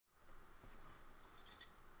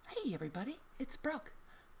Hey everybody, it's Brooke.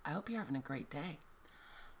 I hope you're having a great day.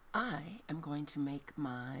 I am going to make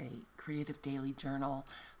my creative daily journal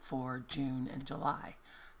for June and July.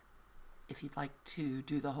 If you'd like to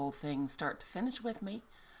do the whole thing start to finish with me,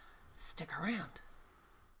 stick around.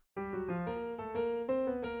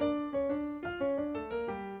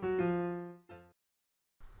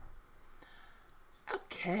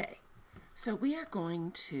 Okay, so we are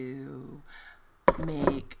going to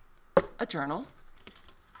make a journal,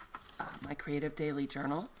 my creative daily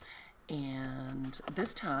journal, and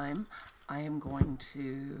this time I am going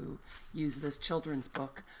to use this children's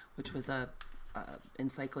book, which was a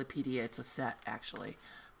encyclopedia. It's a set actually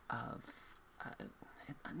of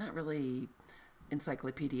not really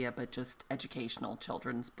encyclopedia, but just educational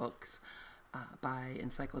children's books by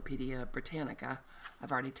Encyclopedia Britannica.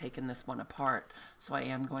 I've already taken this one apart, so I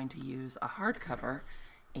am going to use a hardcover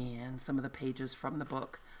and some of the pages from the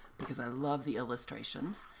book because I love the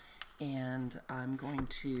illustrations, and I'm going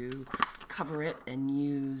to cover it and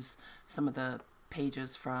use some of the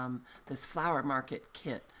pages from this flower market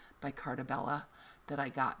kit by Cartabella that I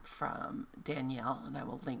got from Danielle, and I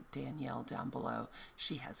will link Danielle down below.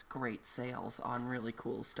 She has great sales on really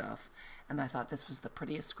cool stuff, and I thought this was the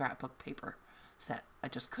prettiest scrapbook paper set. I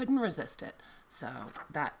just couldn't resist it, so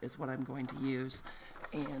that is what I'm going to use.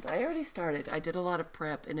 And I already started. I did a lot of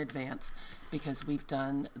prep in advance because we've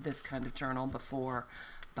done this kind of journal before,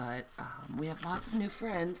 but we have lots of new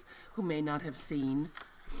friends who may not have seen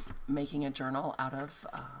making a journal out of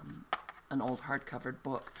an old hardcovered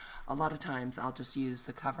book. A lot of times I'll just use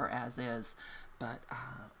the cover as is, but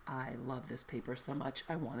I love this paper so much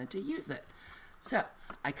I wanted to use it. So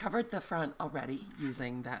I covered the front already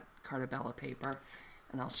using that Cartabella paper,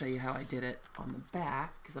 and I'll show you how I did it on the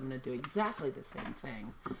back because I'm going to do exactly the same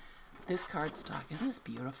thing. This cardstock, isn't this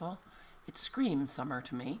beautiful? It screams summer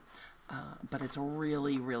to me, but it's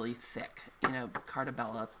really, really thick. You know,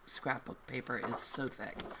 Cartabella scrapbook paper is so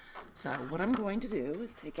thick. So what I'm going to do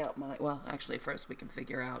is take out my, well, actually first we can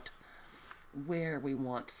figure out where we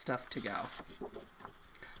want stuff to go.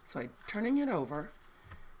 So I'm turning it over,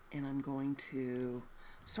 and I'm going to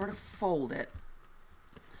sort of fold it.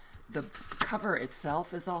 The cover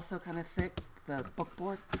itself is also kind of thick, the book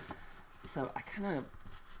board. So I kind of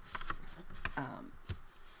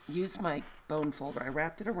used my bone folder. I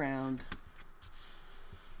wrapped it around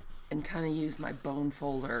and kind of used my bone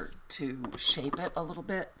folder to shape it a little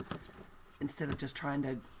bit instead of just trying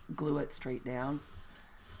to glue it straight down,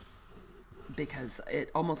 because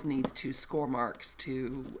it almost needs two score marks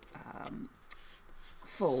to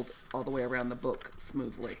fold all the way around the book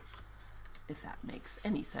smoothly, if that makes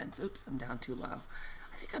any sense. Oops, I'm down too low.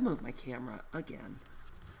 I think I moved my camera again.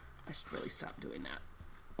 I should really stop doing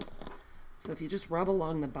that. So if you just rub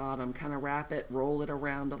along the bottom, kind of wrap it, roll it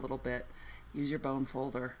around a little bit, use your bone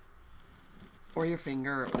folder or your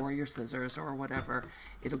finger or your scissors or whatever.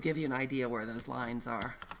 It'll give you an idea where those lines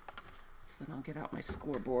are. So then I'll get out my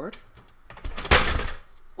scoreboard.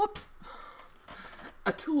 Whoops!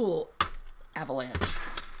 A tool avalanche.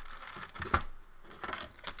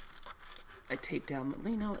 I taped down,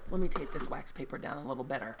 you know, let me tape this wax paper down a little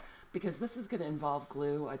better because this is going to involve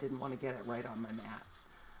glue. I didn't want to get it right on my mat.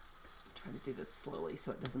 I'm trying to do this slowly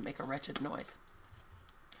so it doesn't make a wretched noise.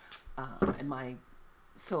 And my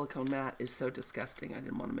silicone mat is so disgusting, I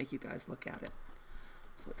didn't want to make you guys look at it.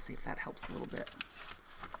 So let's see if that helps a little bit.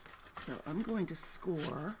 So I'm going to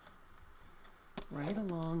score right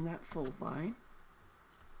along that fold line.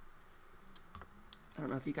 I don't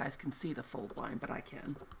know if you guys can see the fold line, but I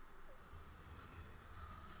can.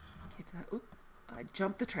 Give that, oop, I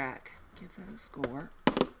jumped the track. Give that a score.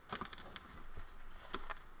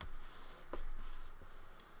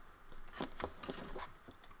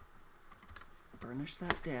 Burnish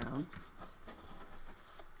that down.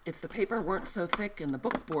 If the paper weren't so thick and the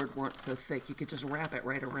book board weren't so thick, you could just wrap it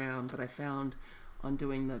right around, but I found on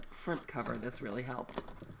doing the front cover this really helped.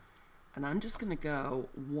 And I'm just going to go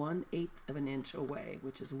 1/8 of an inch away,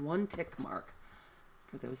 which is one tick mark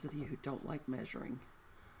for those of you who don't like measuring.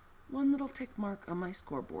 One little tick mark on my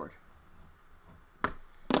scoreboard.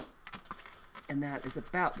 And that is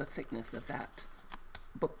about the thickness of that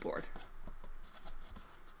book board.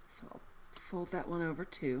 So I'll fold that one over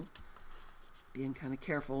too. Being kind of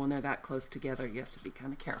careful when they're that close together, you have to be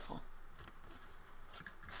kind of careful.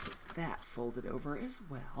 Get that folded over as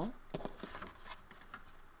well.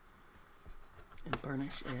 And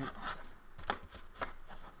burnish it.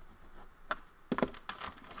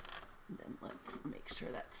 And then let's make sure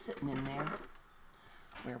that's sitting in there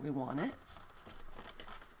where we want it.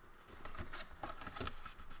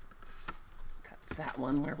 Cut that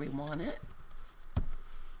one where we want it.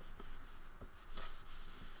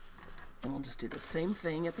 And we'll just do the same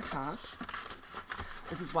thing at the top.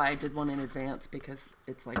 This is why I did one in advance, because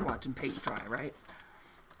it's like watching paint dry, right?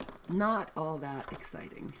 Not all that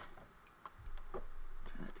exciting. Try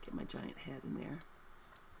not to get my giant head in there.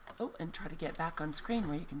 Oh, and try to get back on screen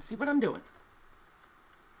where you can see what I'm doing.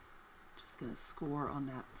 Just gonna score on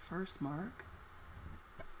that first mark.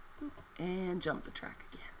 And jump the track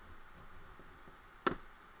again.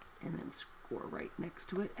 And then score right next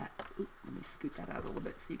to it at, ooh, let me scoot that out a little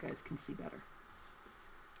bit so you guys can see better.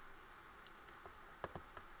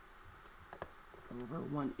 Go over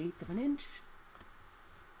 1/8 of an inch.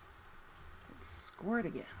 And score it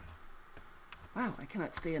again. Wow, I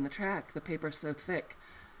cannot stay in the track. The paper's so thick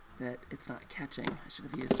that it's not catching. I should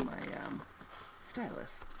have used my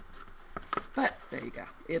stylus. But there you go.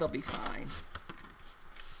 It'll be fine.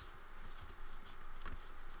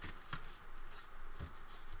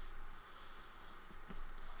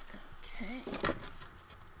 Okay.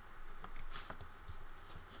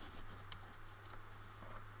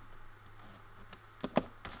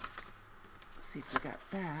 Let's see if we got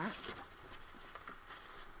that.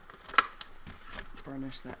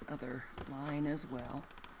 Burnish that other line as well.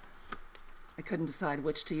 I couldn't decide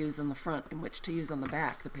which to use on the front and which to use on the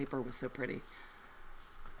back. The paper was so pretty.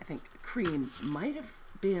 I think cream might have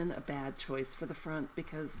been a bad choice for the front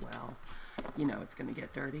because, well, you know it's going to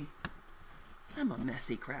get dirty. I'm a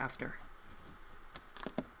messy crafter.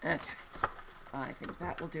 Okay, I think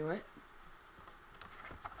that will do it.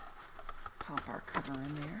 Pop our cover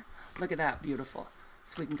in there. Look at that, beautiful.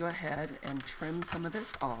 So we can go ahead and trim some of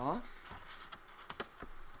this off.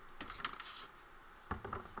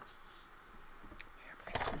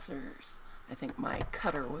 Scissors. I think my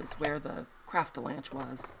cutter was where the craft-a-lanch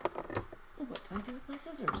was. Oh, what did I do with my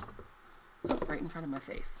scissors? Oh, right in front of my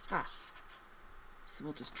face. Ah. So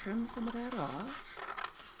we'll just trim some of that off.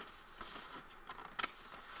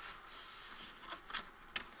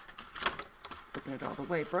 Open it all the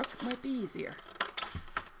way, Brooke. It might be easier.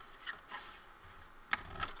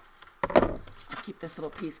 I'll keep this little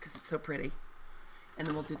piece because it's so pretty. And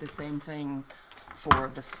then we'll do the same thing for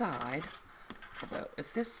the side. Although,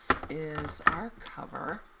 if this is our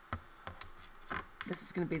cover, this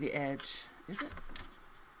is going to be the edge. Is it?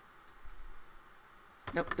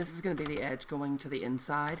 Nope, this is going to be the edge going to the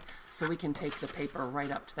inside, so we can take the paper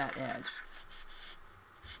right up to that edge.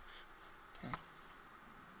 Okay.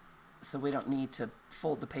 So we don't need to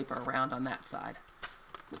fold the paper around on that side.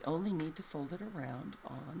 We only need to fold it around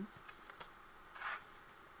on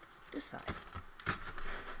this side.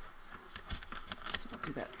 So we'll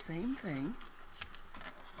do that same thing.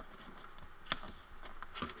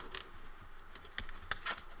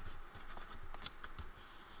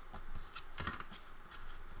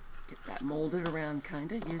 Mold it around,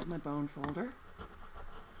 kinda. Use my bone folder.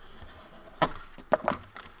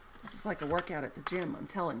 This is like a workout at the gym, I'm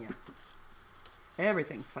telling you.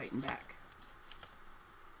 Everything's fighting back.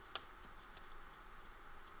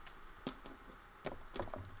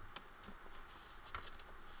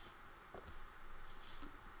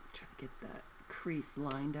 Try to get that crease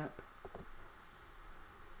lined up.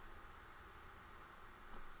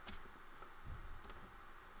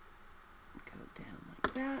 Go down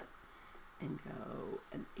like that. And go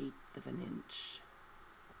 1/8 of an inch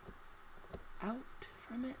out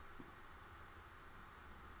from it.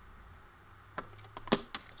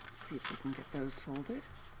 Let's see if we can get those folded.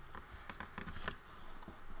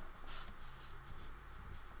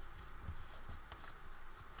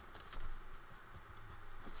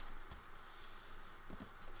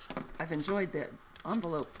 I've enjoyed the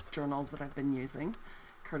envelope journals that I've been using,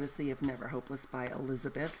 courtesy of Never Hopeless by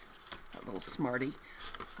Elizabeth, that little smarty.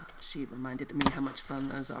 She reminded me how much fun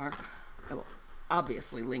those are. I will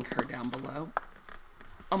obviously link her down below.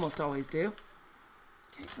 Almost always do.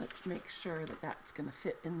 Okay, let's make sure that that's going to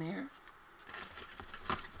fit in there.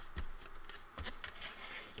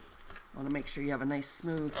 Want to make sure you have a nice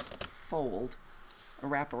smooth fold, a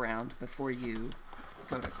wraparound, before you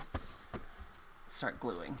go to start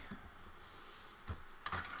gluing.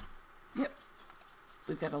 Yep,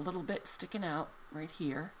 we've got a little bit sticking out right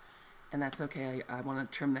here. And that's okay, I want to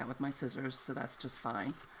trim that with my scissors, so that's just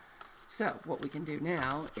fine. So what we can do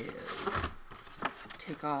now is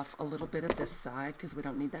take off a little bit of this side, because we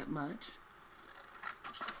don't need that much.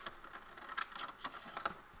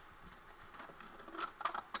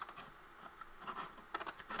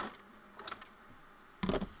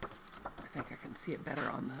 I think I can see it better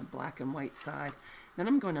on the black and white side. Then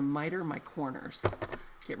I'm going to miter my corners,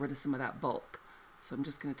 get rid of some of that bulk. So I'm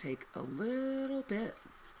just going to take a little bit.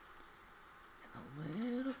 A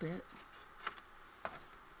little bit,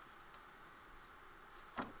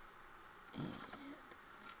 and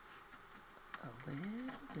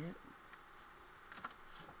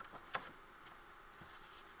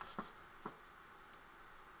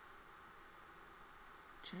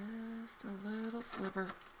just a little sliver.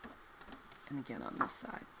 And again on this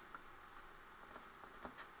side.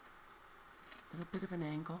 A little bit of an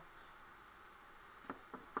angle.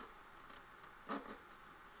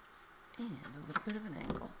 And a little bit of an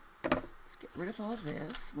angle. Let's get rid of all of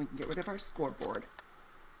this. We can get rid of our scoreboard.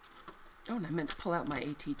 Oh, and I meant to pull out my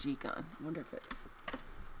ATG gun. I wonder if it's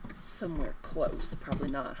somewhere close. Probably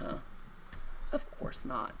not, huh? Of course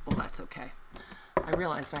not. Well, that's okay. I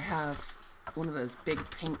realized I have one of those big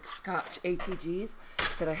pink Scotch ATGs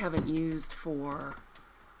that I haven't used for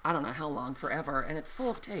I don't know how long, forever, and it's full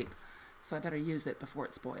of tape. So I better use it before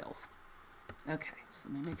it spoils. Okay, so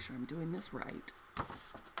let me make sure I'm doing this right.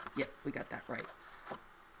 Yep, we got that right.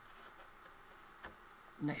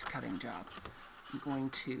 Nice cutting job. I'm going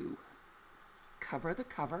to cover the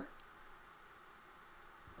cover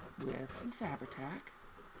with some Fabri-Tac.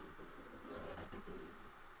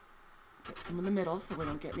 Get some in the middle so we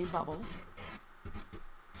don't get any bubbles.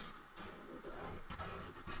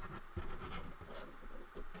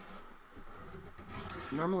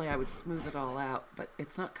 Normally I would smooth it all out, but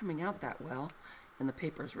it's not coming out that well, and the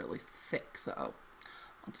paper's really thick, so I'll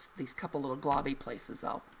just, these couple little globby places,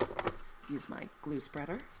 I'll use my glue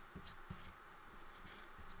spreader.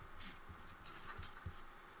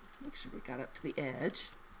 Make sure we got up to the edge.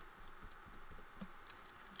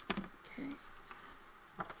 Okay.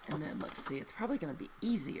 And then let's see, it's probably going to be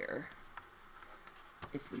easier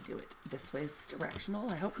if we do it this way. Is this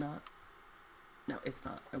directional? I hope not. No, it's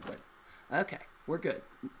not. Oh, good. Okay, we're good.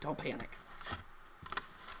 Don't panic.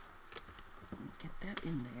 Get that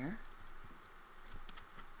in there.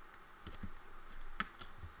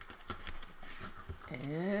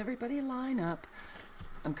 Everybody line up.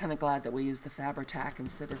 I'm kind of glad that we used the Fabri-Tac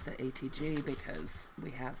instead of the ATG because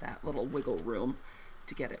we have that little wiggle room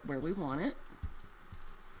to get it where we want it.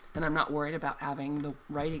 And I'm not worried about having the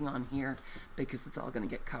writing on here because it's all going to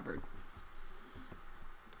get covered.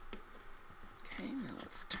 Okay, now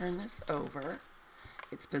let's turn this over.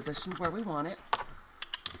 It's positioned where we want it,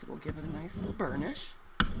 so we'll give it a nice little burnish.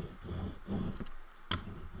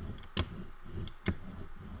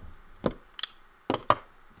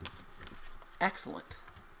 Excellent.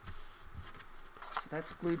 So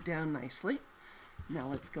that's glued down nicely. Now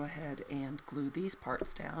let's go ahead and glue these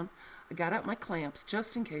parts down. I got out my clamps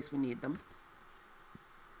just in case we need them.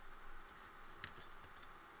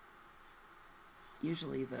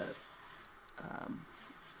 Usually the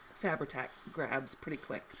Fabri-Tac grabs pretty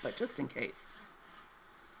quick, but just in case,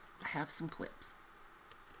 I have some clips.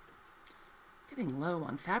 Getting low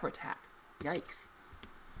on Fabri-Tac. Yikes.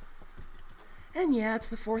 And yeah, it's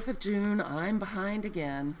the 4th of June. I'm behind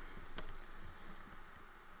again.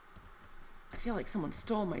 I feel like someone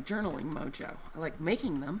stole my journaling mojo. I like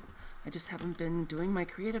making them. I just haven't been doing my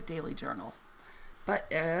creative daily journal. But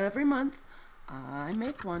every month, I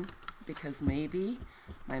make one because maybe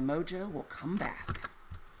my mojo will come back.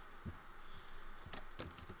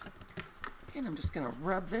 Okay, and I'm just going to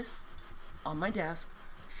rub this on my desk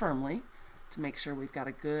firmly to make sure we've got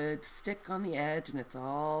a good stick on the edge and it's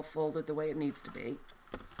all folded the way it needs to be.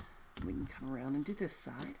 We can come around and do this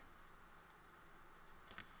side.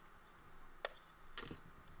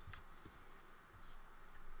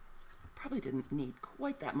 Probably didn't need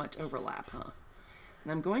quite that much overlap, huh?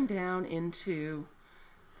 And I'm going down into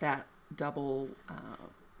that double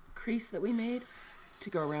crease that we made to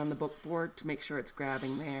go around the book board to make sure it's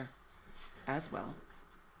grabbing there as well.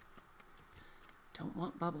 Don't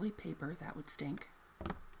want bubbly paper, that would stink.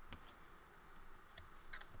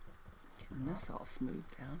 Getting this all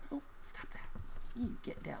smoothed down. Oh, stop that. You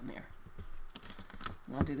get down there.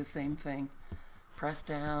 And I'll do the same thing. Press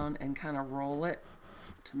down and kind of roll it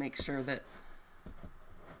to make sure that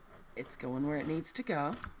it's going where it needs to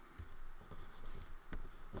go.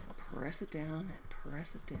 Press it down and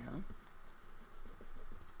press it down.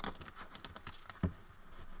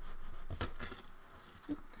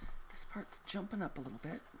 Oop, this part's jumping up a little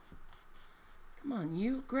bit. Come on,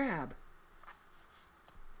 you grab.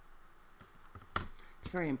 It's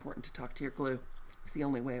very important to talk to your glue. It's the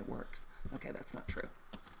only way it works. Okay, that's not true.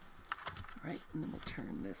 All right, and then we'll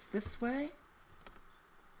turn this way.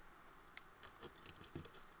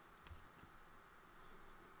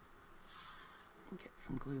 Get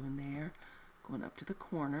some glue in there, going up to the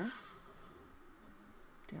corner,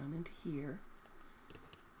 down into here,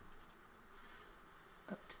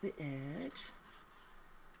 up to the edge.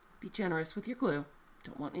 Be generous with your glue.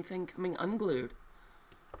 Don't want anything coming unglued.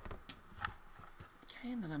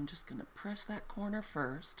 Okay, and then I'm just going to press that corner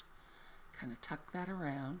first, kind of tuck that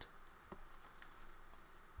around.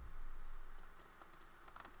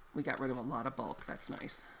 We got rid of a lot of bulk, that's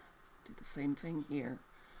nice. Do the same thing here.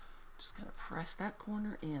 Just kind of press that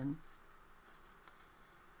corner in,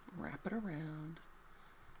 wrap it around,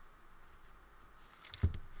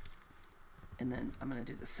 and then I'm going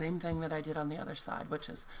to do the same thing that I did on the other side, which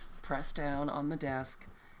is press down on the desk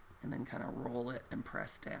and then kind of roll it and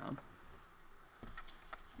press down.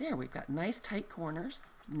 There, we've got nice tight corners.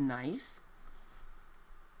 Nice.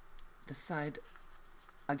 This side,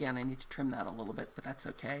 again, I need to trim that a little bit, but that's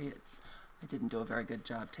okay. I didn't do a very good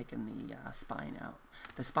job taking the spine out.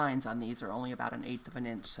 The spines on these are only about 1/8 of an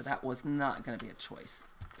inch, so that was not going to be a choice.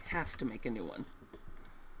 Have to make a new one.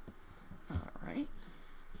 All right.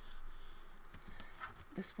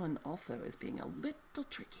 This one also is being a little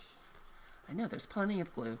tricky. I know there's plenty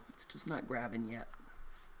of glue. It's just not grabbing yet.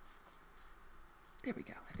 There we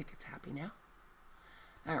go. I think it's happy now.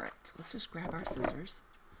 All right, so let's just grab our scissors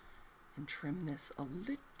and trim this a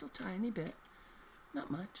little tiny bit. Not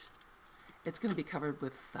much. It's going to be covered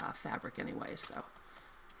with fabric anyway, so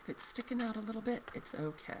if it's sticking out a little bit, it's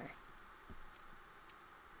okay.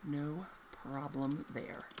 No problem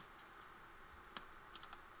there.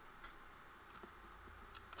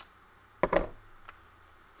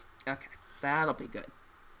 Okay, that'll be good.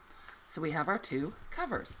 So we have our 2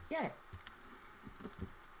 covers. Yay.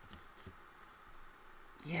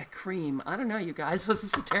 Yeah, cream. I don't know, you guys. Was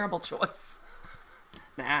this a terrible choice?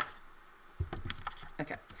 Nah.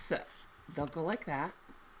 Okay, so they'll go like that.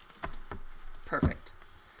 Perfect.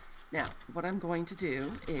 Now, what I'm going to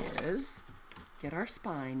do is get our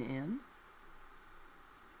spine in.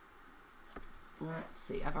 Let's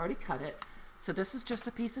see, I've already cut it. So this is just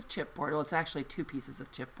a piece of chipboard. Well, it's actually 2 pieces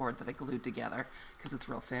of chipboard that I glued together because it's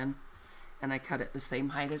real thin. And I cut it the same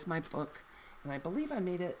height as my book. And I believe I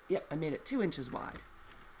made it, yep, I made it 2 inches wide.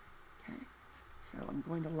 Okay, so I'm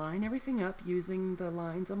going to line everything up using the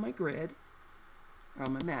lines on my grid, or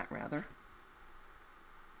on my mat rather.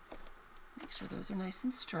 Make sure those are nice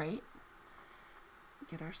and straight.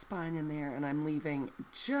 Get our spine in there, and I'm leaving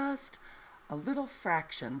just a little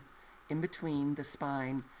fraction in between the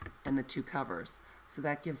spine and the 2 covers. So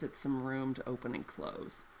that gives it some room to open and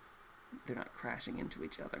close. They're not crashing into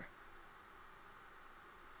each other.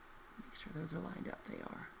 Make sure those are lined up. They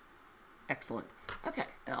are. Excellent. Okay,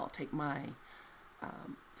 and I'll take my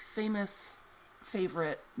famous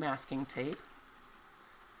favorite masking tape,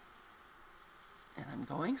 and I'm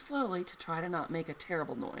going slowly to try to not make a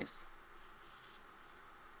terrible noise.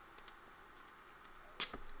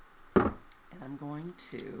 And I'm going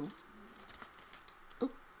to,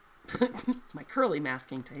 my curly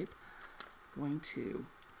masking tape, going to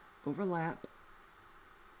overlap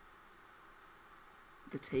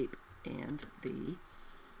the tape and the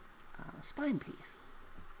spine piece.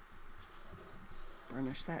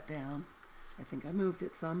 Burnish that down. I think I moved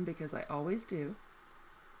it some because I always do.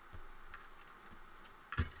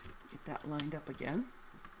 Get that lined up again.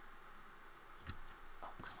 Oh,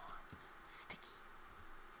 come on. Sticky.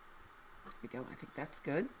 There we go. I think that's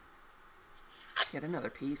good. Get another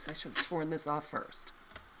piece. I should have torn this off first.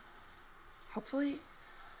 Hopefully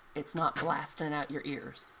it's not blasting out your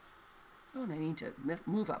ears. Oh, and I need to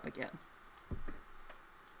move up again.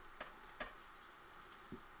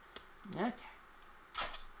 Okay.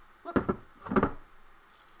 Whoop.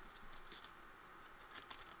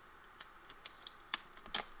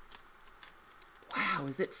 Wow,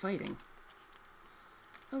 is it fighting?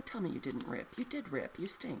 Oh, tell me you didn't rip. You did rip. You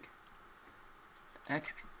stink.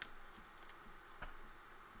 Okay.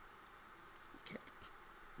 Get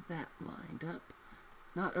that lined up.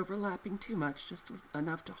 Not overlapping too much, just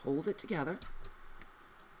enough to hold it together.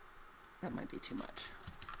 That might be too much.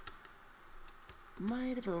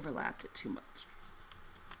 Might have overlapped it too much.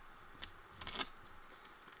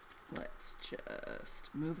 Let's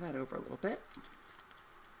just move that over a little bit.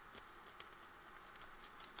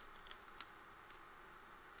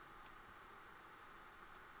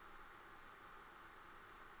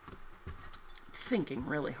 Thinking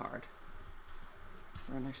really hard.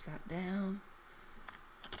 Burnish that down.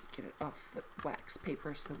 Get it off the wax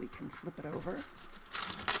paper so we can flip it over.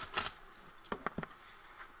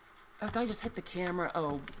 Oh, did I just hit the camera?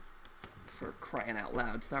 Oh, for crying out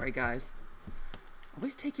loud. Sorry, guys.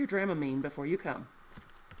 Always take your Dramamine before you come.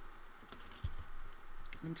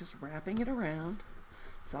 I'm just wrapping it around.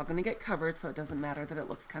 It's all going to get covered, so it doesn't matter that it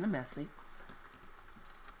looks kind of messy.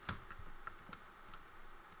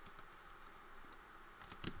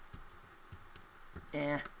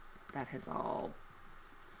 That has all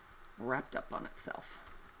wrapped up on itself.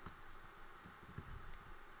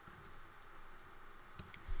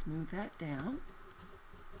 Smooth that down.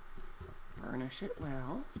 Burnish it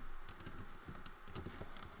well.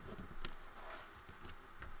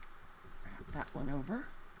 Wrap that one over.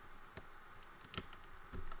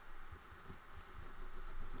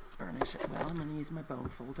 finish it well. I'm going to use my bone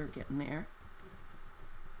folder, get in there.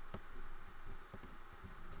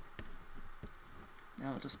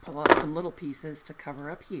 Now I'll just pull out some little pieces to cover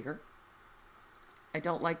up here. I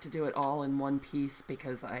don't like to do it all in one piece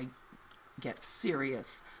because I get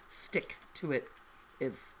serious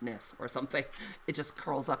stick-to-it-iveness or something. It just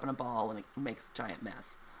curls up in a ball and it makes a giant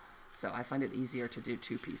mess. So I find it easier to do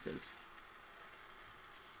 2 pieces.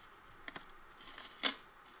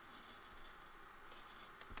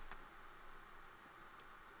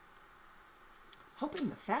 Hoping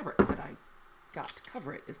the fabric that I got to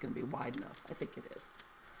cover it is going to be wide enough. I think it is.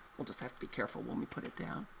 We'll just have to be careful when we put it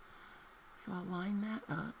down. So I'll line that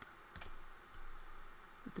up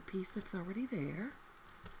with the piece that's already there.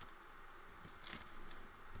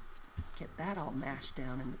 Get that all mashed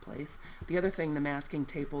down into place. The other thing the masking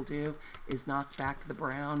tape will do is knock back the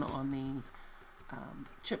brown on the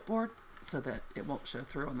chipboard so that it won't show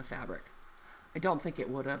through on the fabric. I don't think it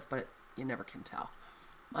would have, but you never can tell.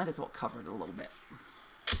 Might as well cover it a little bit.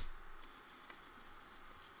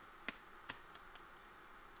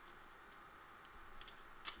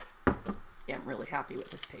 Yeah, I'm really happy with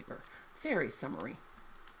this paper. Very summery.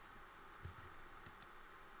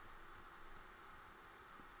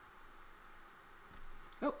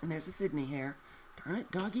 Oh, and there's a Sydney hair. Darn it,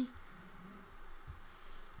 doggy.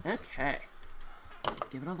 Okay.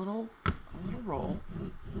 Give it a little roll.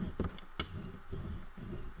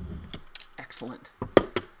 Excellent.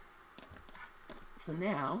 So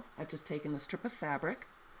now I've just taken a strip of fabric,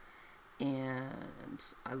 and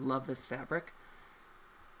I love this fabric.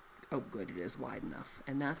 Oh, good, it is wide enough.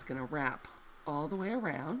 And that's going to wrap all the way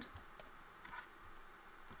around.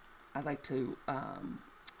 I like to,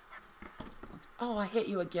 oh, I hit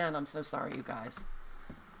you again. I'm so sorry, you guys.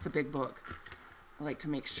 It's a big book. I like to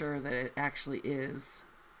make sure that it actually is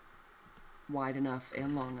wide enough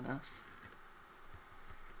and long enough.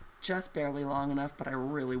 Just barely long enough, but I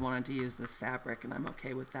really wanted to use this fabric, and I'm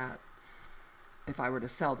okay with that. If I were to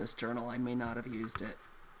sell this journal, I may not have used it,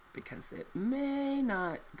 because it may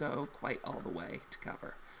not go quite all the way to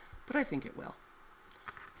cover, but I think it will.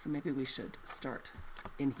 So maybe we should start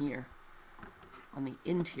in here on the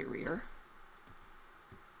interior.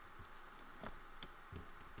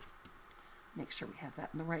 Make sure we have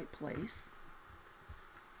that in the right place.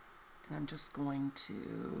 And I'm just going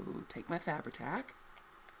to take my Fabri-Tac.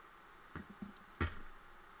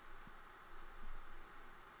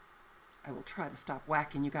 I will try to stop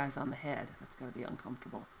whacking you guys on the head. That's going to be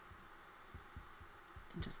uncomfortable.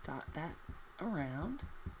 And just dot that around.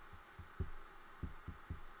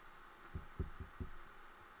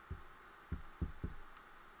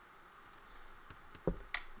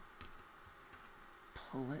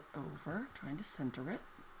 Pull it over, trying to center it.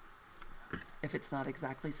 If it's not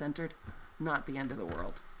exactly centered, not the end of the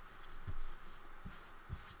world.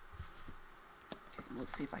 Okay,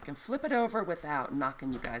 let's see if I can flip it over without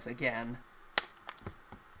knocking you guys again.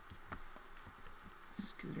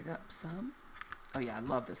 Scoot it up some. Oh yeah, I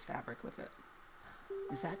love this fabric with it.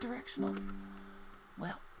 Is that directional?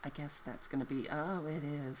 Well, I guess that's going to be... Oh, it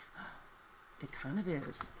is. It kind of is.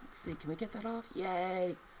 Let's see, can we get that off?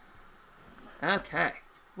 Yay! Okay.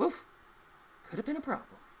 Woof. Could have been a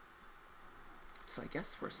problem. So I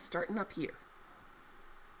guess we're starting up here.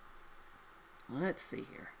 Let's see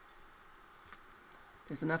here.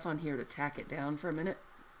 There's enough on here to tack it down for a minute.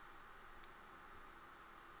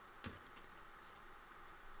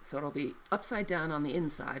 So it'll be upside down on the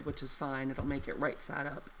inside, which is fine. It'll make it right side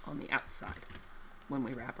up on the outside when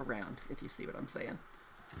we wrap around, if you see what I'm saying.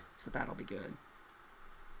 So that'll be good.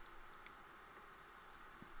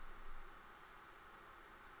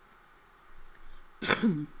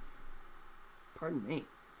 Pardon me.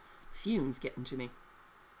 Fumes getting to me.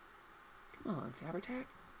 Come on, Fabri-Tac.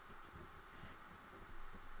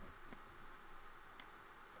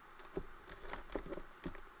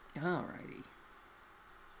 Alrighty.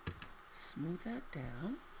 Smooth that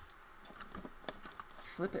down.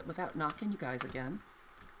 Flip it without knocking you guys again.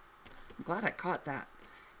 I'm glad I caught that.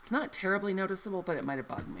 It's not terribly noticeable, but it might have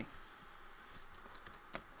bugged me.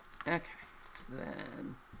 Okay, so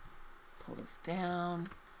then pull this down.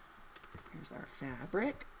 Here's our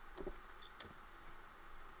fabric.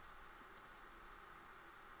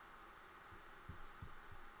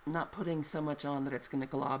 I'm not putting so much on that it's going to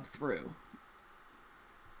glob through.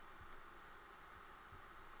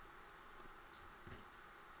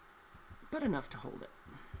 But enough to hold it.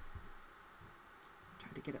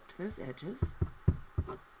 Try to get up to those edges.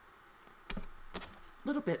 A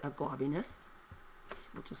little bit of globbiness. So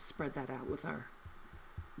we'll just spread that out with our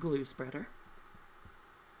glue spreader.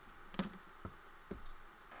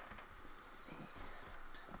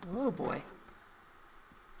 And, oh boy.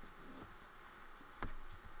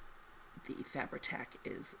 the Fabri-Tac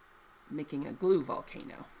is making a glue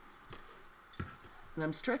volcano. And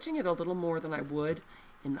I'm stretching it a little more than I would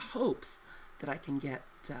in the hopes that I can get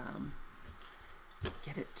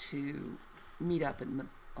it to meet up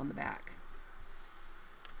on the back.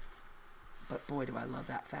 But boy, do I love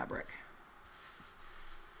that fabric.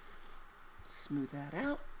 Smooth that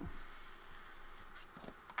out.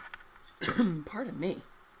 Pardon me.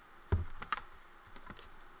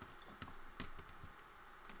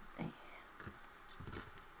 And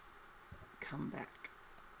come back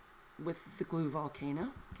with the glue volcano.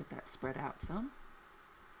 Get that spread out some.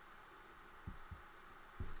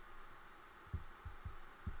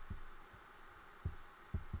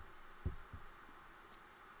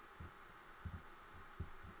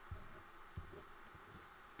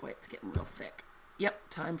 Boy, it's getting real thick. Yep,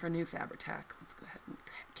 time for new Fabri-Tac. Let's go ahead and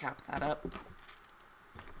cap that up.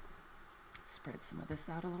 Spread some of this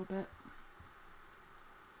out a little bit.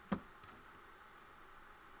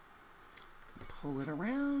 Pull it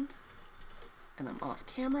around. And I'm off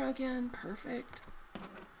camera again. Perfect.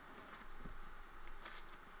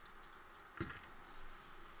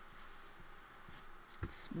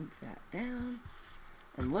 Smooth that down.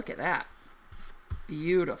 And look at that.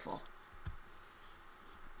 Beautiful.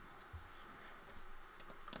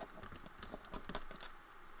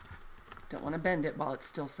 Don't want to bend it while it's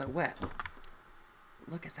still so wet.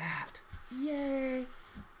 Look at that. Yay.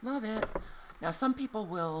 Love it. Now some people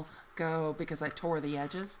will go, because I tore the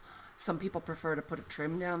edges, some people prefer to put a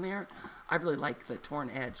trim down there. I really like the torn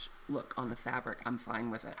edge look on the fabric. I'm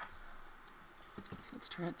fine with it. So let's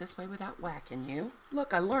turn it this way without whacking you.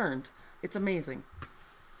 Look, I learned. It's amazing.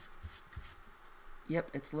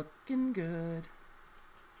 Yep, it's looking good.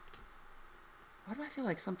 Why do I feel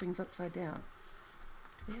like something's upside down?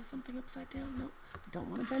 Do they have something upside down? Nope. Don't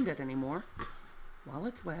want to bend it anymore while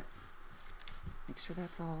it's wet. Make sure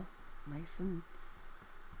that's all nice and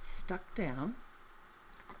stuck down.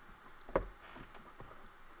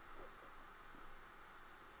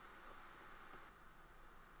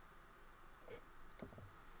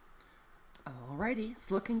 Alrighty,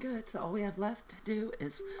 it's looking good. So all we have left to do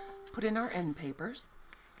is put in our end papers.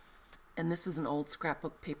 And this is an old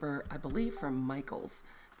scrapbook paper, I believe from Michael's,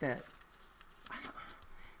 that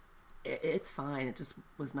it's fine. It just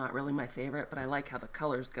was not really my favorite, but I like how the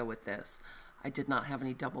colors go with this. I did not have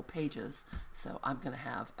any double pages, so I'm going to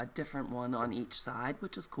have a different one on each side,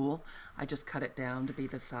 which is cool. I just cut it down to be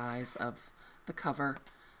the size of the cover,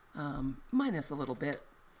 minus a little bit,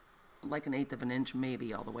 like 1/8 of an inch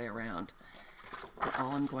maybe all the way around. And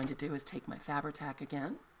all I'm going to do is take my Fabri-Tac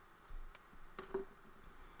again.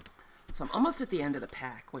 So I'm almost at the end of the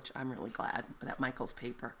pack, which I'm really glad, that Michael's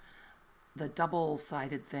paper. The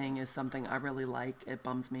double-sided thing is something I really like. It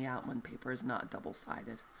bums me out when paper is not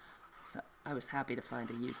double-sided. So I was happy to find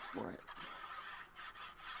a use for it.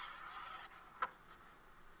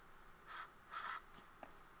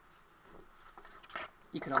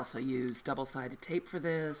 You could also use double-sided tape for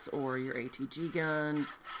this, or your ATG gun.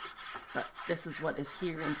 But this is what is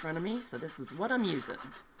here in front of me, so this is what I'm using.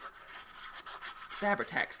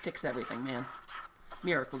 Fabri-Tac sticks everything, man.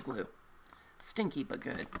 Miracle glue. Stinky but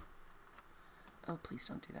good. Oh, please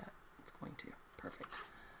don't do that. It's going to. Perfect.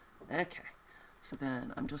 Okay. So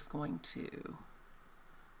then I'm just going to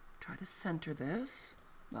try to center this.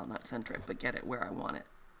 Well, not center it, but get it where I want it.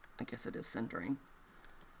 I guess it is centering.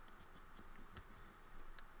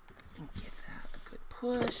 And give that a good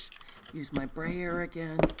push. Use my brayer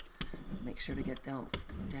again. Make sure to get down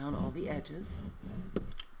all the edges.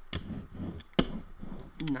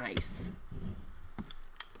 Nice.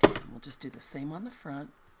 And we'll just do the same on the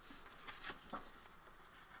front.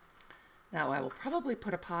 Now I will probably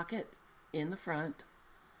put a pocket in the front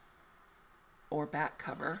or back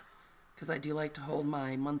cover, because I do like to hold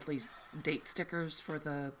my monthly date stickers for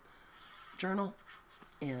the journal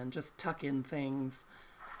and just tuck in things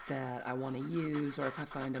that I want to use, or if I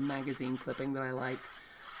find a magazine clipping that I like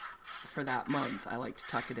for that month, I like to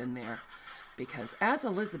tuck it in there, because as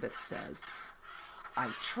Elizabeth says, I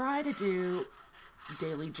try to do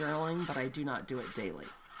daily journaling, but I do not do it daily.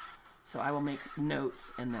 So I will make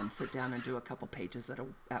notes and then sit down and do a couple pages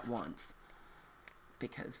at once,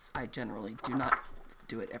 because I generally do not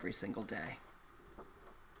do it every single day.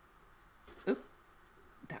 Oop,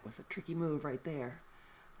 that was a tricky move right there.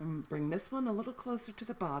 I'm going to bring this one a little closer to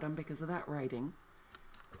the bottom because of that writing,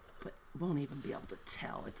 but won't even be able to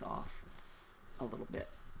tell it's off a little bit.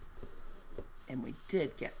 And we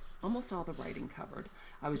did get almost all the writing covered.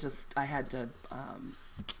 I had to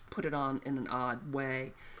put it on in an odd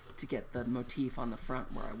way to get the motif on the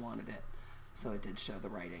front where I wanted it. So it did show the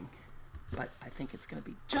writing, but I think it's going to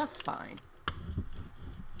be just fine.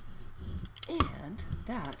 And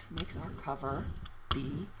that makes our cover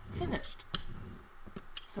be finished.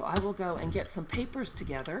 So I will go and get some papers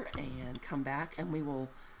together and come back, and we will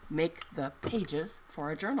make the pages for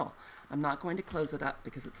our journal. I'm not going to close it up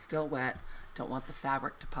because it's still wet. Don't want the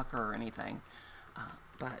fabric to pucker or anything.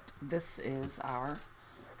 But this is our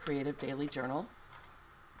Creative Daily Journal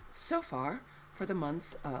so far for the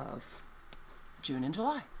months of June and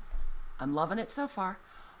July. I'm loving it so far.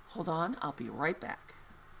 Hold on, I'll be right back.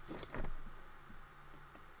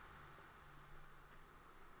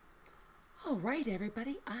 All right,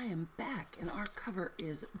 everybody, I am back, and our cover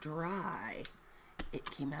is dry. It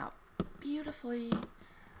came out beautifully.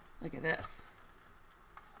 Look at this.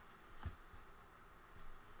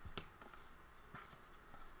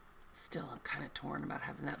 Still, I'm kind of torn about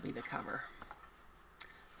having that be the cover.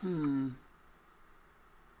 It'll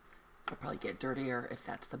probably get dirtier if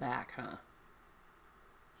that's the back, huh?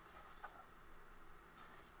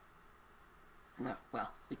 No,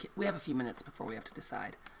 well, we have a few minutes before we have to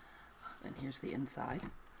decide. And here's the inside,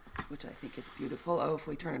 which I think is beautiful. Oh, if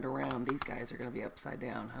we turn it around, these guys are going to be upside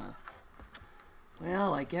down, huh?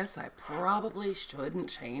 Well, I guess I probably shouldn't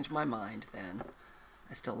change my mind then.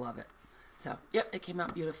 I still love it. So, yep, it came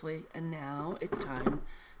out beautifully. And now it's time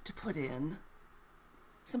to put in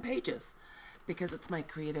some pages. Because it's my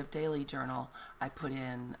Creative Daily Journal, I put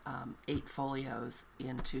in 8 folios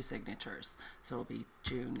in 2 signatures. So it'll be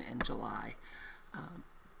June and July.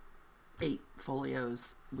 8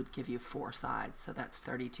 folios would give you 4 sides, so that's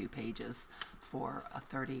 32 pages for a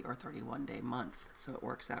 30 or 31 day month, so it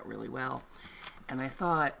works out really well. And I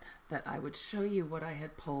thought that I would show you what I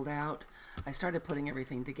had pulled out. I started putting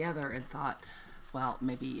everything together and thought, well,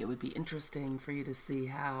 maybe it would be interesting for you to see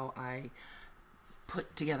how I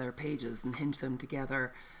put together pages and hinge them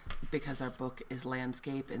together. Because our book is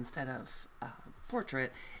landscape instead of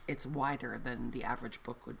portrait, it's wider than the average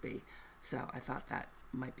book would be, so I thought that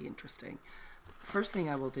might be interesting. First thing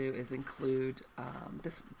I will do is include,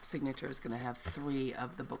 this signature is going to have 3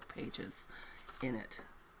 of the book pages in it.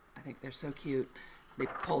 I think they're so cute. They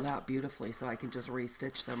pulled out beautifully, so I can just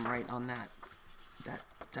restitch them right on that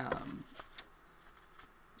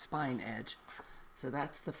spine edge. So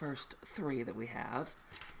that's the first 3 that we have.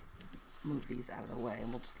 Move these out of the way, and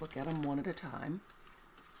we'll just look at them one at a time.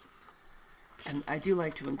 And I do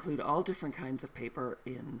like to include all different kinds of paper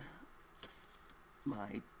in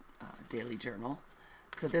my daily journal.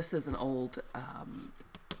 So this is an old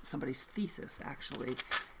somebody's thesis, actually,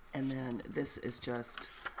 and then this is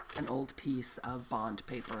just an old piece of bond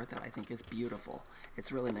paper that I think is beautiful.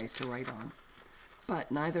 It's really nice to write on,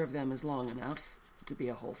 but neither of them is long enough to be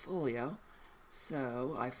a whole folio,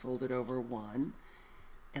 so I folded over one,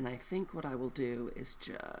 and I think what I will do is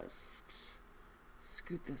just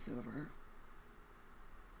scoot this over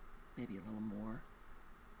maybe a little more.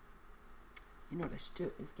 You know what I should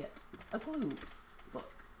do is get a glue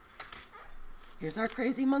book. Here's our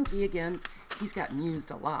crazy monkey again. He's gotten used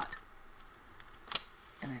a lot.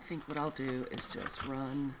 And I think what I'll do is just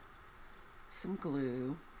run some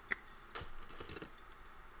glue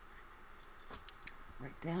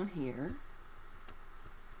right down here.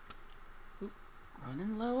 Oop,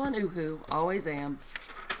 running low on oohoo. Always am.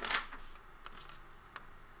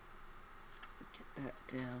 Get that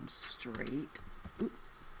down straight. Oop.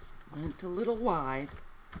 Went a little wide.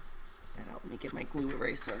 That helped me get my glue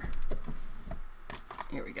eraser.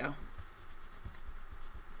 Here we go.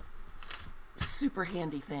 Super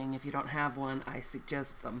handy thing. If you don't have one, I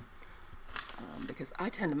suggest them because I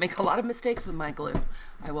tend to make a lot of mistakes with my glue.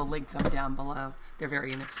 I will link them down below. They're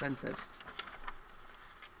very inexpensive.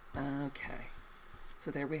 Okay,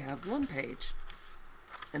 so there we have one page,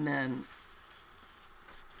 and then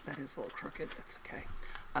that is a little crooked. That's okay.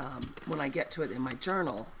 When I get to it in my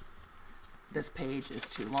journal, this page is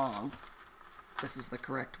too long. This is the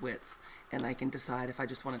correct width, and I can decide if I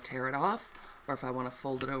just want to tear it off, or if I want to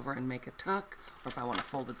fold it over and make a tuck, or if I want to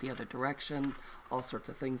fold it the other direction. All sorts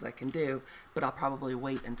of things I can do, but I'll probably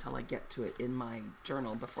wait until I get to it in my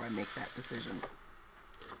journal before I make that decision.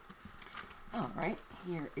 All right,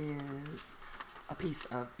 here is a piece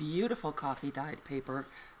of beautiful coffee dyed paper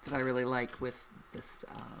that I really like with this,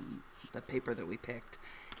 the paper that we picked.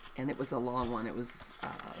 And it was a long one. It was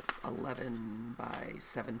 11 by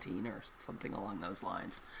 17 or something along those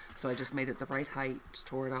lines. So I just made it the right height, just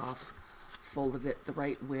tore it off, folded it the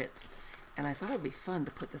right width, and I thought it would be fun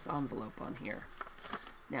to put this envelope on here.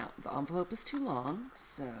 Now, the envelope is too long,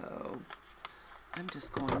 so I'm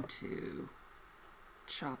just going to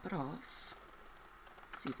chop it off.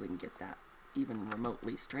 See if we can get that even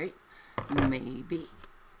remotely straight. Maybe.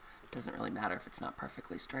 Doesn't really matter if it's not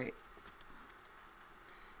perfectly straight.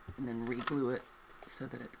 And then re-glue it so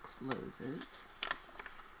that it closes.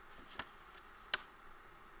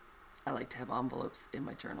 I like to have envelopes in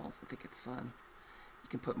my journals. I think it's fun. You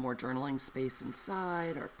can put more journaling space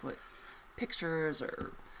inside, or put pictures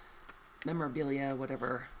or memorabilia,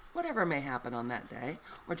 whatever may happen on that day,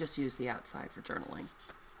 or just use the outside for journaling.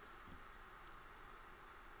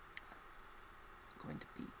 I'm going to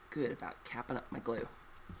be good about capping up my glue.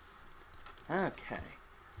 Okay,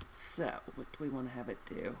 so what do we want to have it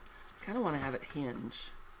do? I kind of want to have it hinge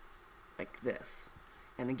like this.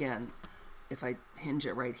 And again, if I hinge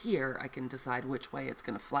it right here, I can decide which way it's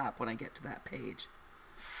going to flap when I get to that page.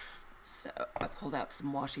 So I pulled out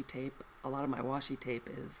some washi tape. A lot of my washi tape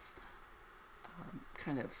is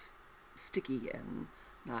kind of sticky and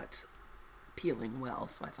not peeling well,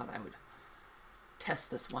 so I thought I would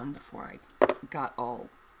test this one before I got all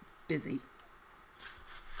busy.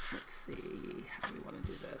 Let's see, how do we want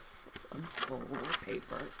to do this? Let's unfold the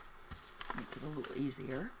paper, make it a little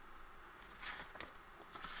easier.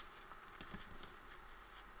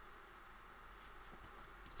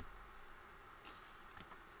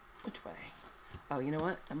 Which way? Oh, you know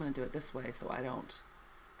what? I'm going to do it this way so I don't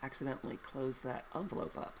accidentally close that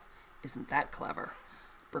envelope up. Isn't that clever?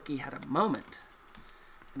 Brookie had a moment.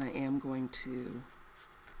 And I am going to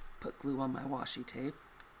put glue on my washi tape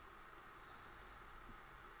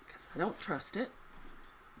because I don't trust it.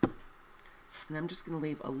 And I'm just going to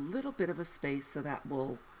leave a little bit of a space so that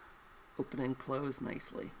will open and close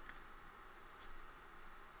nicely.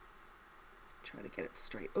 Try to get it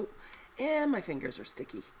straight. Oh, and my fingers are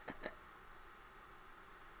sticky.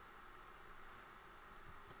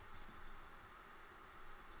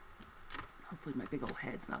 Hopefully my big old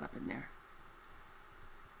head's not up in there.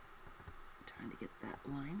 Trying to get that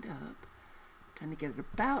lined up. Trying to get it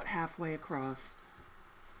about halfway across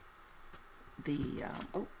the,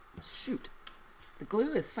 oh, shoot. The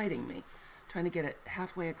glue is fighting me. Trying to get it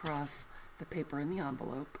halfway across the paper in the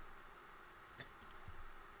envelope.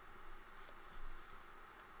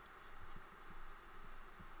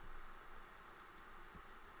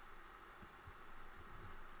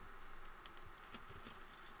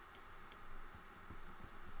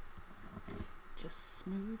 Just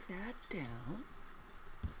smooth that down.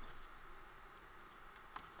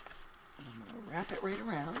 And I'm going to wrap it right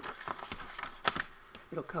around.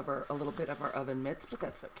 It'll cover a little bit of our oven mitts, but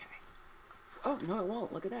that's okay. Oh, no, it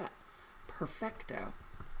won't. Look at that. Perfecto.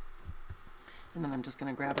 And then I'm just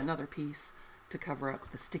going to grab another piece to cover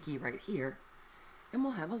up the sticky right here, and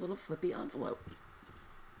we'll have a little flippy envelope.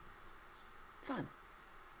 Fun.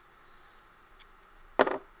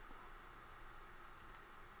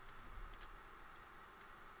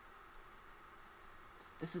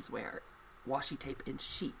 This is where washi tape in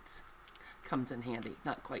sheets comes in handy,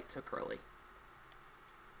 not quite so curly.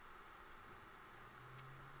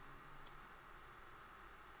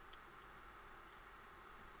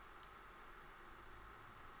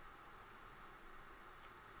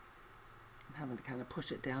 I'm having to kind of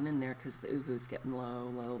push it down in there because the oohoo's getting low,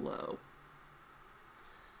 low, low.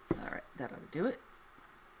 All right, that ought to do it.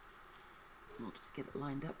 And we'll just get it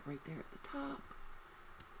lined up right there at the top.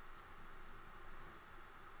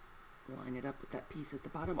 Line it up with that piece at the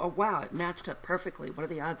bottom. Oh wow, it matched up perfectly. What are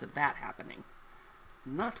the odds of that happening?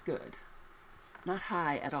 Not good. Not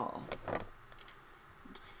high at all.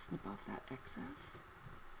 Just snip off that excess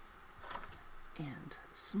and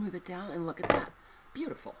smooth it down, and look at that.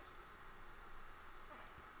 Beautiful.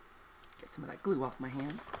 Get some of that glue off my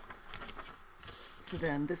hands. So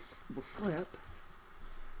then this will flip,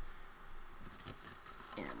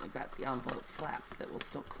 and we've got the envelope flap that will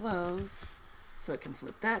still close. So it can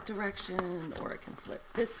flip that direction, or it can flip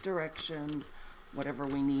this direction, whatever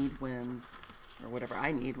we need when, or whatever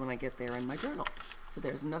I need when I get there in my journal. So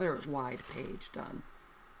there's another wide page done.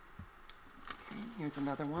 Okay, here's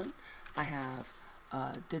another one. I have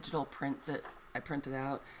a digital print that I printed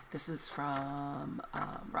out. This is from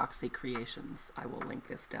Roxy Creations. I will link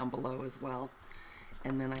this down below as well.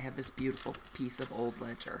 And then I have this beautiful piece of old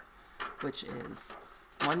ledger, which is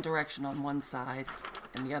one direction on one side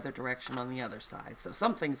and the other direction on the other side. So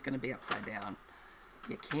something's going to be upside down.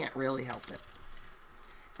 You can't really help it.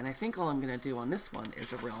 And I think all I'm going to do on this one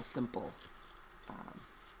is a real simple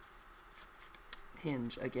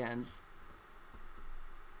hinge again.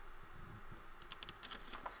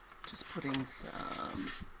 Just putting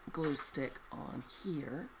some glue stick on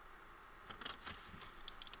here.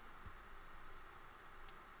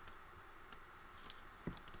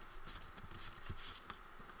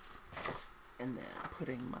 And then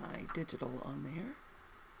putting my digital on there.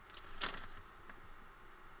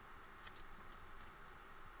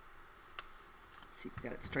 Let's see if we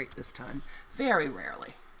got it straight this time. Very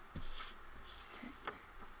rarely. Okay.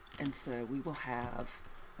 And so we will have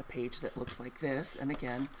a page that looks like this. And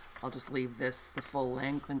again, I'll just leave this the full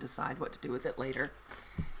length and decide what to do with it later.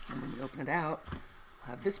 And when you open it out,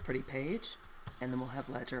 we'll have this pretty page, and then we'll have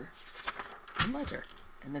ledger and ledger.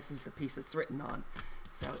 And this is the piece it's written on.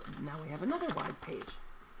 So now we have another wide page.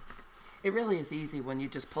 It really is easy when you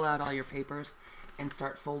just pull out all your papers and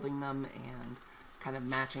start folding them and kind of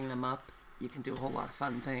matching them up. You can do a whole lot of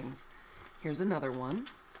fun things. Here's another one.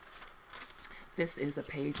 This is a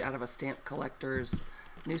page out of a stamp collector's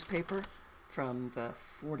newspaper from the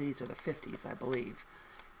 40s or the 50s, I believe.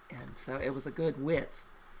 And so it was a good width.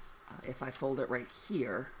 If I fold it right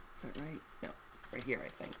here, is that right? No, right here,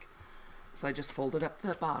 I think. So I just folded up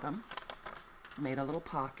the bottom, made a little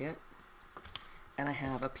pocket, and I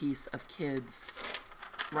have a piece of kids'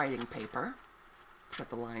 writing paper. It's got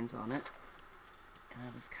the lines on it. And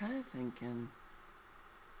I was kind of thinking,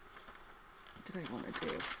 what did I want to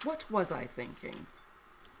do? What was I thinking?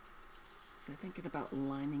 Was I thinking about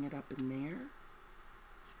lining it up in there?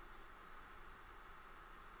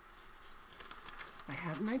 I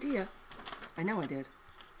had an idea. I know I did.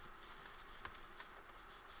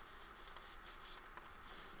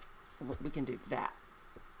 We can do that.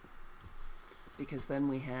 Because then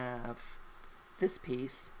we have this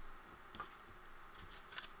piece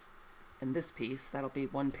and this piece. That'll be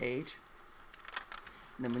one page.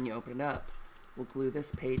 And then when you open it up, we'll glue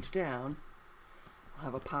this page down. We'll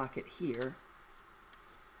have a pocket here.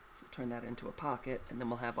 So we'll turn that into a pocket, and then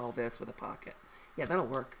we'll have all this with a pocket. Yeah, that'll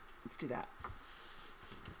work. Let's do that.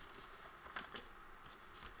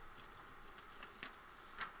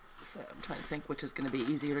 So I'm trying to think which is going to be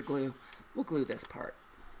easier to glue. We'll glue this part.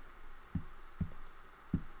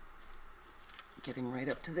 Getting right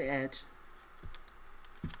up to the edge.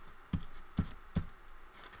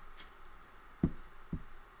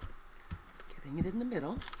 Getting it in the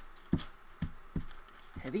middle.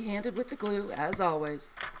 Heavy-handed with the glue, as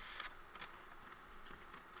always.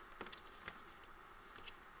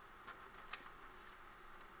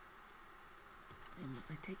 And was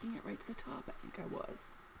I taking it right to the top? I think I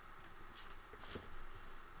was.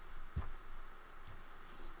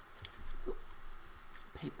 Ooh.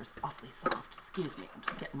 Paper's awfully soft. Excuse me, I'm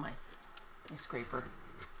just getting my scraper.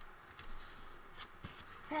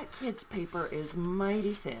 That kid's paper is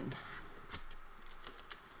mighty thin.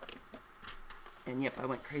 And yep, I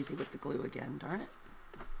went crazy with the glue again, darn it.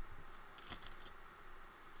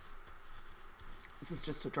 This is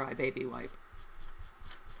just a dry baby wipe.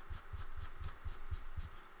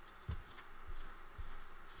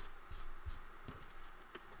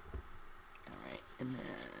 Alright, and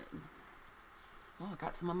then, oh, I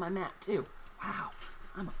got some on my mat too. Wow,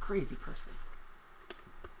 I'm a crazy person.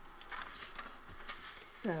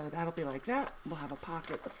 So that'll be like that. We'll have a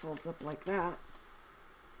pocket that folds up like that.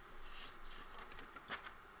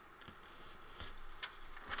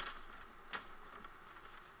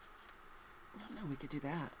 We could do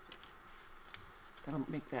that. That'll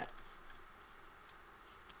make that.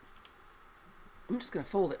 I'm just going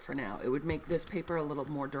to fold it for now. It would make this paper a little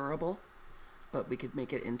more durable, but we could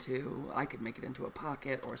make it into, I could make it into a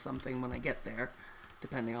pocket or something when I get there,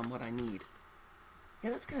 depending on what I need. Yeah,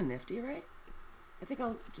 that's kind of nifty, right? I think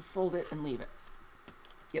I'll just fold it and leave it.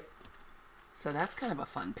 Yep. So that's kind of a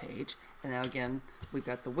fun page. And now again, we've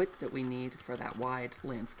got the width that we need for that wide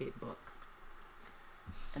landscape book.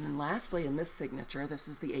 And then lastly, in this signature, this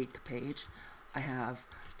is the 8th page, I have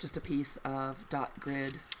just a piece of dot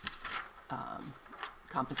grid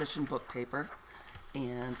composition book paper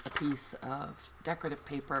and a piece of decorative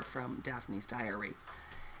paper from Daphne's Diary.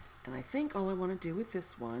 And I think all I want to do with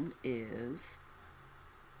this one is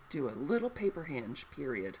do a little paper hinge,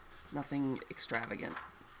 period. Nothing extravagant.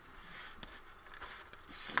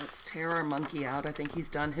 So let's tear our monkey out. I think he's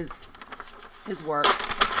done his work.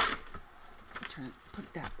 Put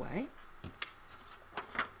it that way.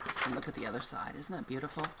 And look at the other side. Isn't that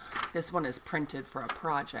beautiful? This one is printed for a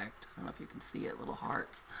project. I don't know if you can see it, little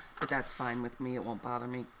hearts. But that's fine with me. It won't bother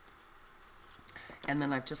me. And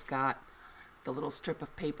then I've just got the little strip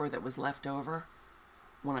of paper that was left over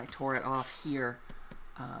when I tore it off here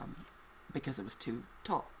because it was too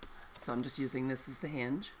tall. So I'm just using this as the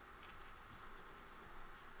hinge.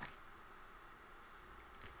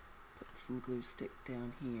 Put some glue stick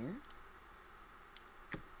down here.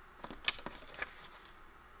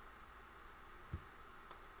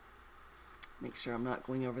 Make sure I'm not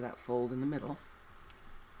going over that fold in the middle.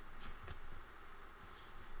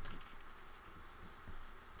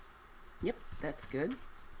 Yep, that's good.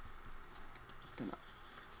 Then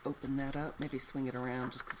I'll open that up, maybe swing it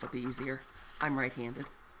around just because it'll be easier. I'm right-handed.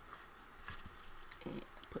 And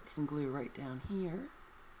put some glue right down here.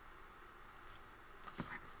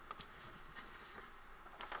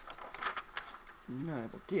 what I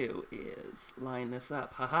will do is line this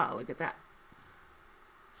up. Haha, look at that.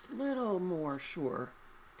 A little more sure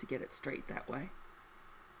to get it straight that way.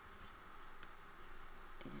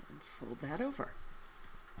 And fold that over.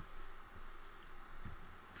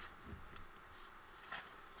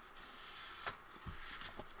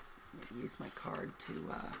 Maybe use my card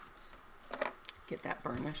to get that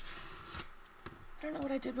burnished. I don't know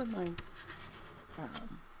what I did with my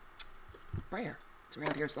brayer. It's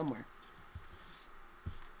around here somewhere.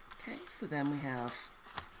 Okay, so then we have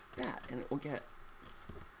that, and it will get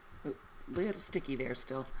a little sticky there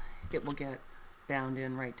still. It will get bound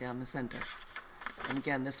in right down the center. And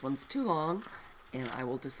again, this one's too long, and I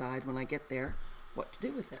will decide when I get there what to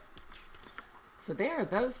do with it. So there are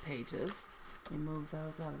those pages. Let me move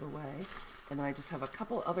those out of the way. And then I just have a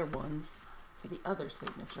couple other ones for the other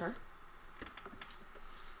signature.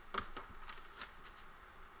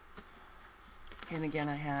 And again,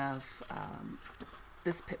 I have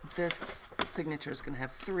this signature is going to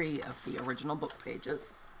have 3 of the original book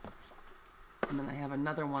pages. And then I have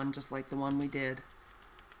another one just like the one we did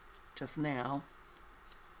just now.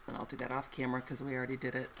 And I'll do that off camera because we already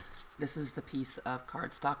did it. This is the piece of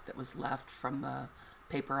cardstock that was left from the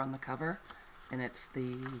paper on the cover. And it's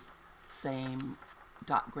the same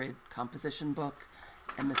dot grid composition book.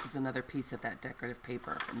 And this is another piece of that decorative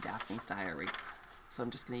paper from Daphne's Diary. So I'm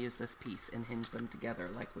just going to use this piece and hinge them together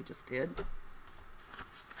like we just did.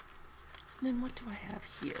 And then what do I have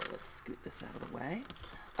here? Let's scoot this out of the way.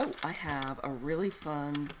 Oh, I have a really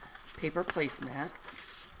fun paper placemat.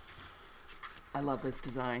 I love this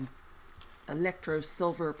design. Electro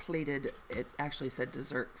silver plated. It actually said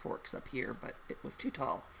dessert forks up here, but it was too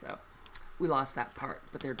tall, so we lost that part,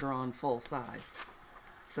 but they're drawn full size.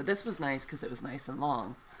 So this was nice because it was nice and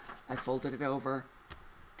long. I folded it over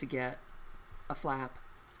to get a flap.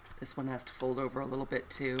 This one has to fold over a little bit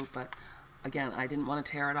too, but again, I didn't want to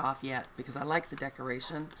tear it off yet because I like the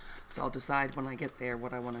decoration, so I'll decide when I get there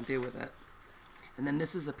what I want to do with it. And then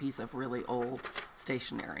this is a piece of really old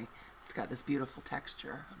stationery. It's got this beautiful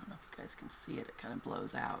texture. I don't know if you guys can see it. It kind of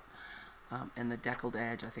blows out. And the deckled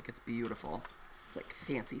edge, I think it's beautiful. It's like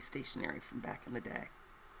fancy stationery from back in the day.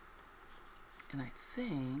 And I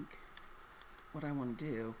think what I want to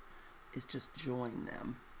do is just join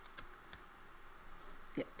them.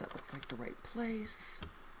 Yep, that looks like the right place.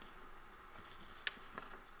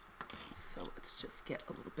 So let's just get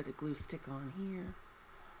a little bit of glue stick on here.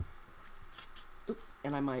 Oop,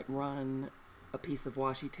 and I might run a piece of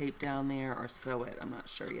washi tape down there or sew it. I'm not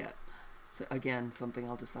sure yet. So again, something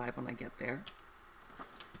I'll decide when I get there.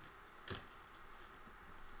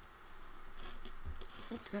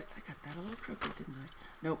 Oh, I got that a little crooked, didn't I?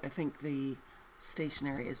 Nope, I think the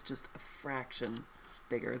stationery is just a fraction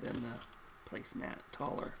bigger than the placemat,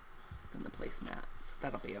 taller than the placemat. So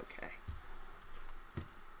that'll be okay.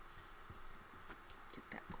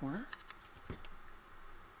 Get that corner.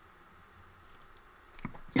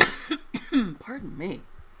 Pardon me.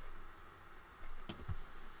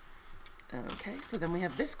 Okay, so then we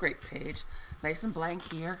have this great page, nice and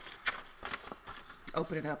blank here.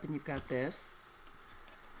 Open it up and you've got this.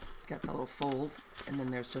 Got the little fold, and then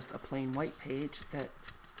there's just a plain white page that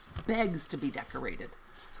begs to be decorated.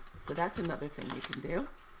 So that's another thing you can do.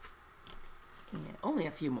 And only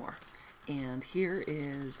a few more. And here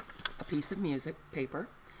is a piece of music paper,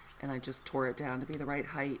 and I just tore it down to be the right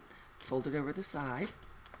height, folded over the side.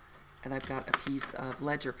 And I've got a piece of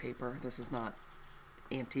ledger paper. This is not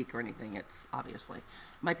antique or anything. It's obviously,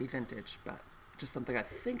 might be vintage, but just something I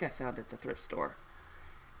think I found at the thrift store.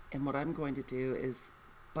 And what I'm going to do is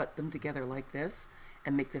butt them together like this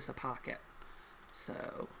and make this a pocket.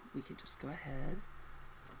 So we could just go ahead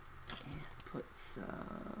and put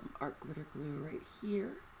some art glitter glue right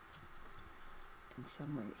here and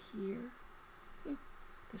some right here. Ooh,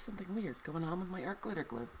 there's something weird going on with my art glitter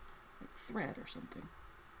glue, like thread or something.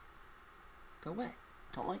 Go away.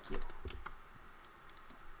 Don't like you.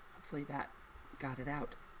 Hopefully that got it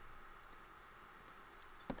out.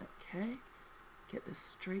 Okay. Get this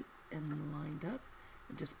straight and lined up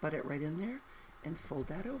and just butt it right in there and fold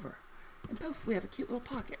that over. And poof, we have a cute little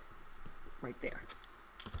pocket right there.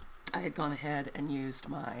 I had gone ahead and used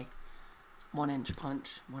my 1-inch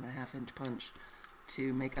punch, 1.5-inch punch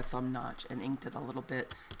to make a thumb notch and inked it a little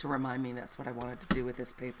bit to remind me that's what I wanted to do with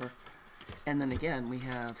this paper. And then again, we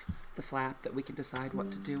have the flap that we can decide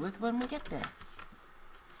what to do with when we get there.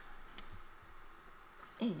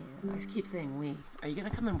 And I keep saying we. Are you going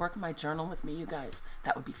to come and work in my journal with me, you guys?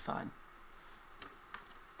 That would be fun.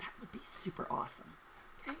 That would be super awesome.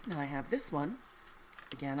 Okay, now I have this one.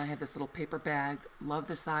 Again, I have this little paper bag. Love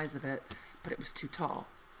the size of it, but it was too tall.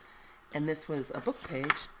 And this was a book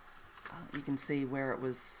page You can see where it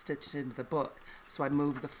was stitched into the book. So I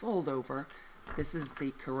moved the fold over. This is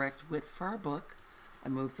the correct width for our book. I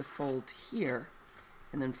moved the fold here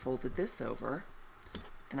and then folded this over.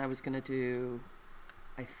 And I was going to do,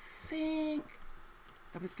 I think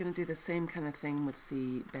I was going to do the same kind of thing with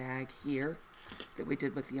the bag here that we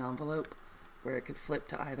did with the envelope, where it could flip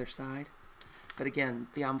to either side. But again,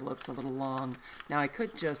 the envelope's a little long. Now I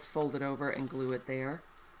could just fold it over and glue it there.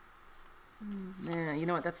 Nah, you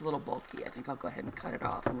know what? That's a little bulky. I think I'll go ahead and cut it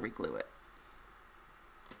off and re-glue it.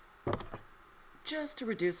 Just to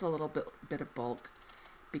reduce a little bit of bulk,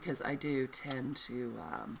 because I do tend to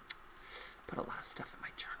put a lot of stuff in my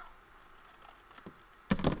journal.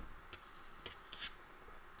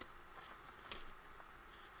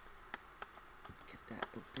 Get that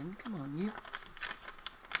open. Come on, you.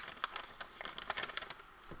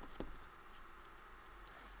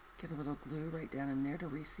 Get a little glue right down in there to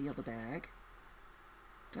reseal the bag.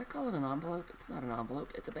 Did I call it an envelope? It's not an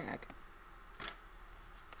envelope, it's a bag.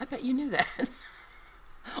 I bet you knew that.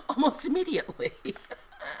 Almost immediately.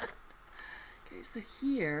 Okay, so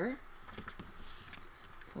here,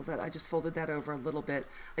 I just folded that over a little bit.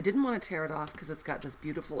 I didn't want to tear it off because it's got this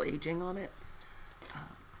beautiful aging on it.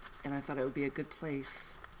 And I thought it would be a good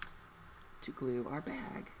place to glue our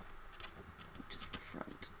bag, which is the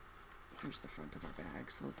front. Here's the front of our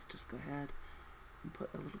bag, so let's just go ahead and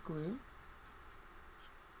put a little glue.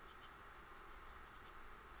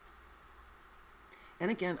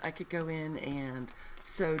 And again, I could go in and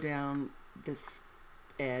sew down this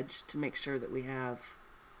edge to make sure that we have,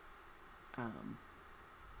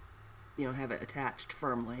 you know, have it attached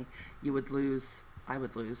firmly. I would lose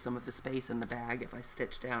some of the space in the bag if I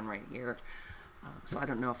stitch down right here. So I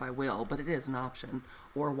don't know if I will, but it is an option.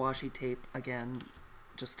 Or washi tape, again,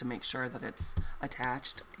 just to make sure that it's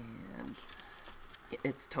attached, and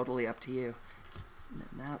it's totally up to you. And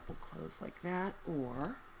then that will close like that,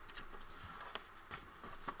 or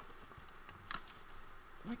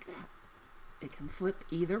like that. It can flip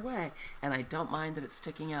either way, and I don't mind that it's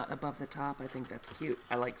sticking out above the top. I think that's cute.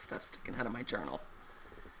 I like stuff sticking out of my journal.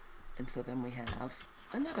 And so then we have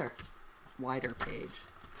another wider page.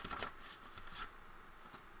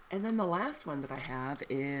 And then the last one that I have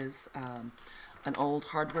is an old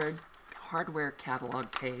hardware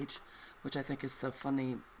catalog page, which I think is so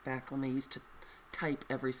funny, back when they used to type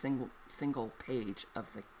every single page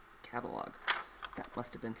of the catalog. That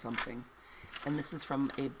must have been something. And this is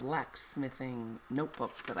from a blacksmithing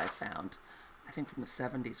notebook that I found, I think from the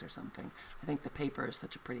 70s or something. I think the paper is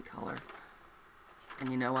such a pretty color.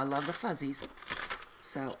 And you know I love the fuzzies.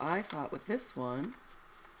 So I thought with this one,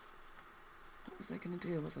 what was I going to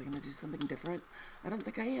do? Was I going to do something different? I don't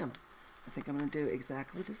think I am. I think I'm going to do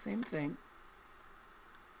exactly the same thing,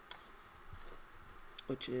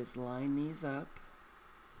 which is line these up.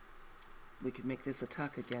 We could make this a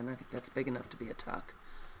tuck again. I think that's big enough to be a tuck.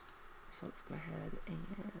 So let's go ahead and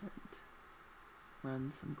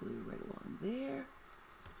run some glue right along there.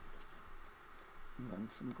 And run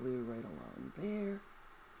some glue right along there.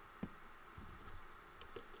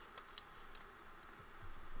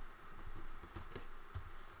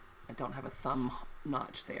 I don't have a thumb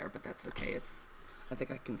notch there, but that's okay. I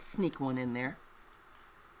think I can sneak one in there.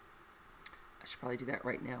 I should probably do that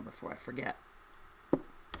right now before I forget.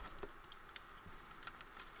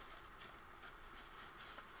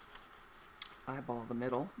 Eyeball the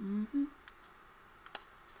middle.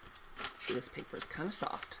 This paper is kind of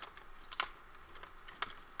soft.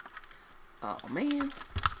 Oh man.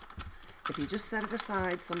 If you just set it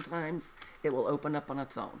aside, sometimes it will open up on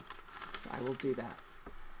its own. So I will do that.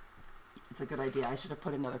 It's a good idea. I should have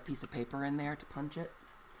put another piece of paper in there to punch it.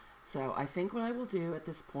 So I think what I will do at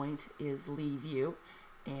this point is leave you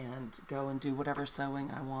and go and do whatever sewing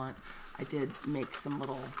I want. I did make some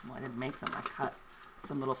little, well, I didn't make them, I cut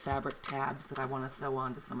some little fabric tabs that I want to sew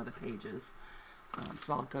onto some of the pages.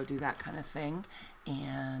 So I'll go do that kind of thing,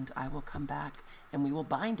 and I will come back and we will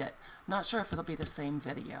bind it. Not sure if it'll be the same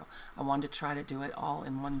video. I wanted to try to do it all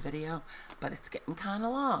in one video, but it's getting kind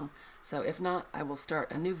of long. So if not, I will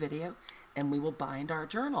start a new video and we will bind our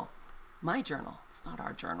journal. My journal. It's not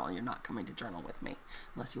our journal. You're not coming to journal with me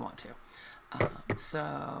unless you want to.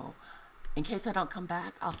 So in case I don't come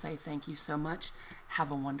back, I'll say thank you so much.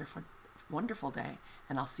 Have a wonderful day,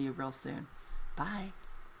 and I'll see you real soon. Bye.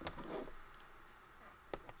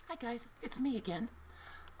 Hi guys, it's me again.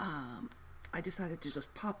 I decided to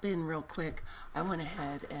just pop in real quick. I went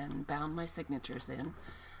ahead and bound my signatures in.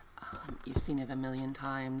 You've seen it a million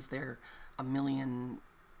times. There are a million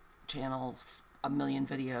channels, a million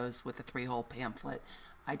videos with a 3-hole pamphlet.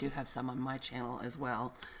 I do have some on my channel as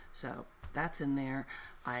well. So that's in there.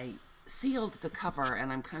 I sealed the cover,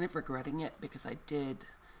 and I'm kind of regretting it because I did,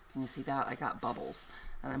 can you see that? I got bubbles,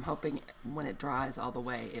 and I'm hoping when it dries all the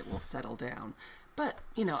way it will settle down. But,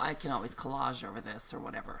 you know, I can always collage over this or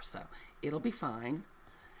whatever, so it'll be fine.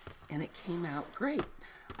 And it came out great.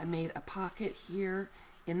 I made a pocket here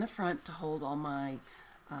in the front to hold all my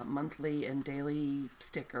monthly and daily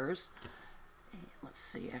stickers. And let's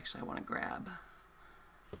see, actually I want to grab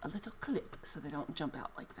a little clip so they don't jump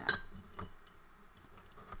out like that.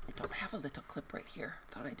 I don't have a little clip right here.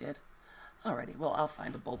 Thought I did. Alrighty, well, I'll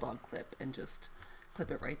find a bulldog clip and just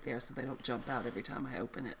clip it right there so they don't jump out every time I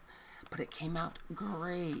open it. But it came out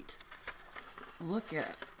great. Look at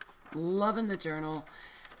it. Loving the journal.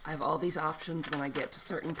 I have all these options when I get to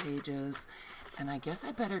certain pages, and I guess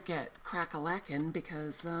I better get crack-a-lackin'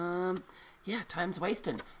 because, yeah, time's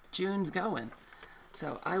wasting. June's going.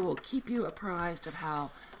 So I will keep you apprised of how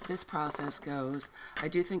this process goes. I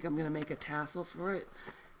do think I'm going to make a tassel for it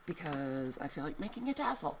because I feel like making a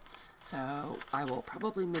tassel. So I will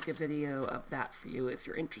probably make a video of that for you if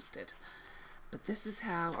you're interested. But this is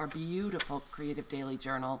how our beautiful Creative Daily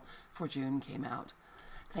Journal for June came out.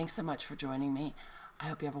 Thanks so much for joining me. I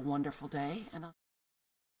hope you have a wonderful day, and I'll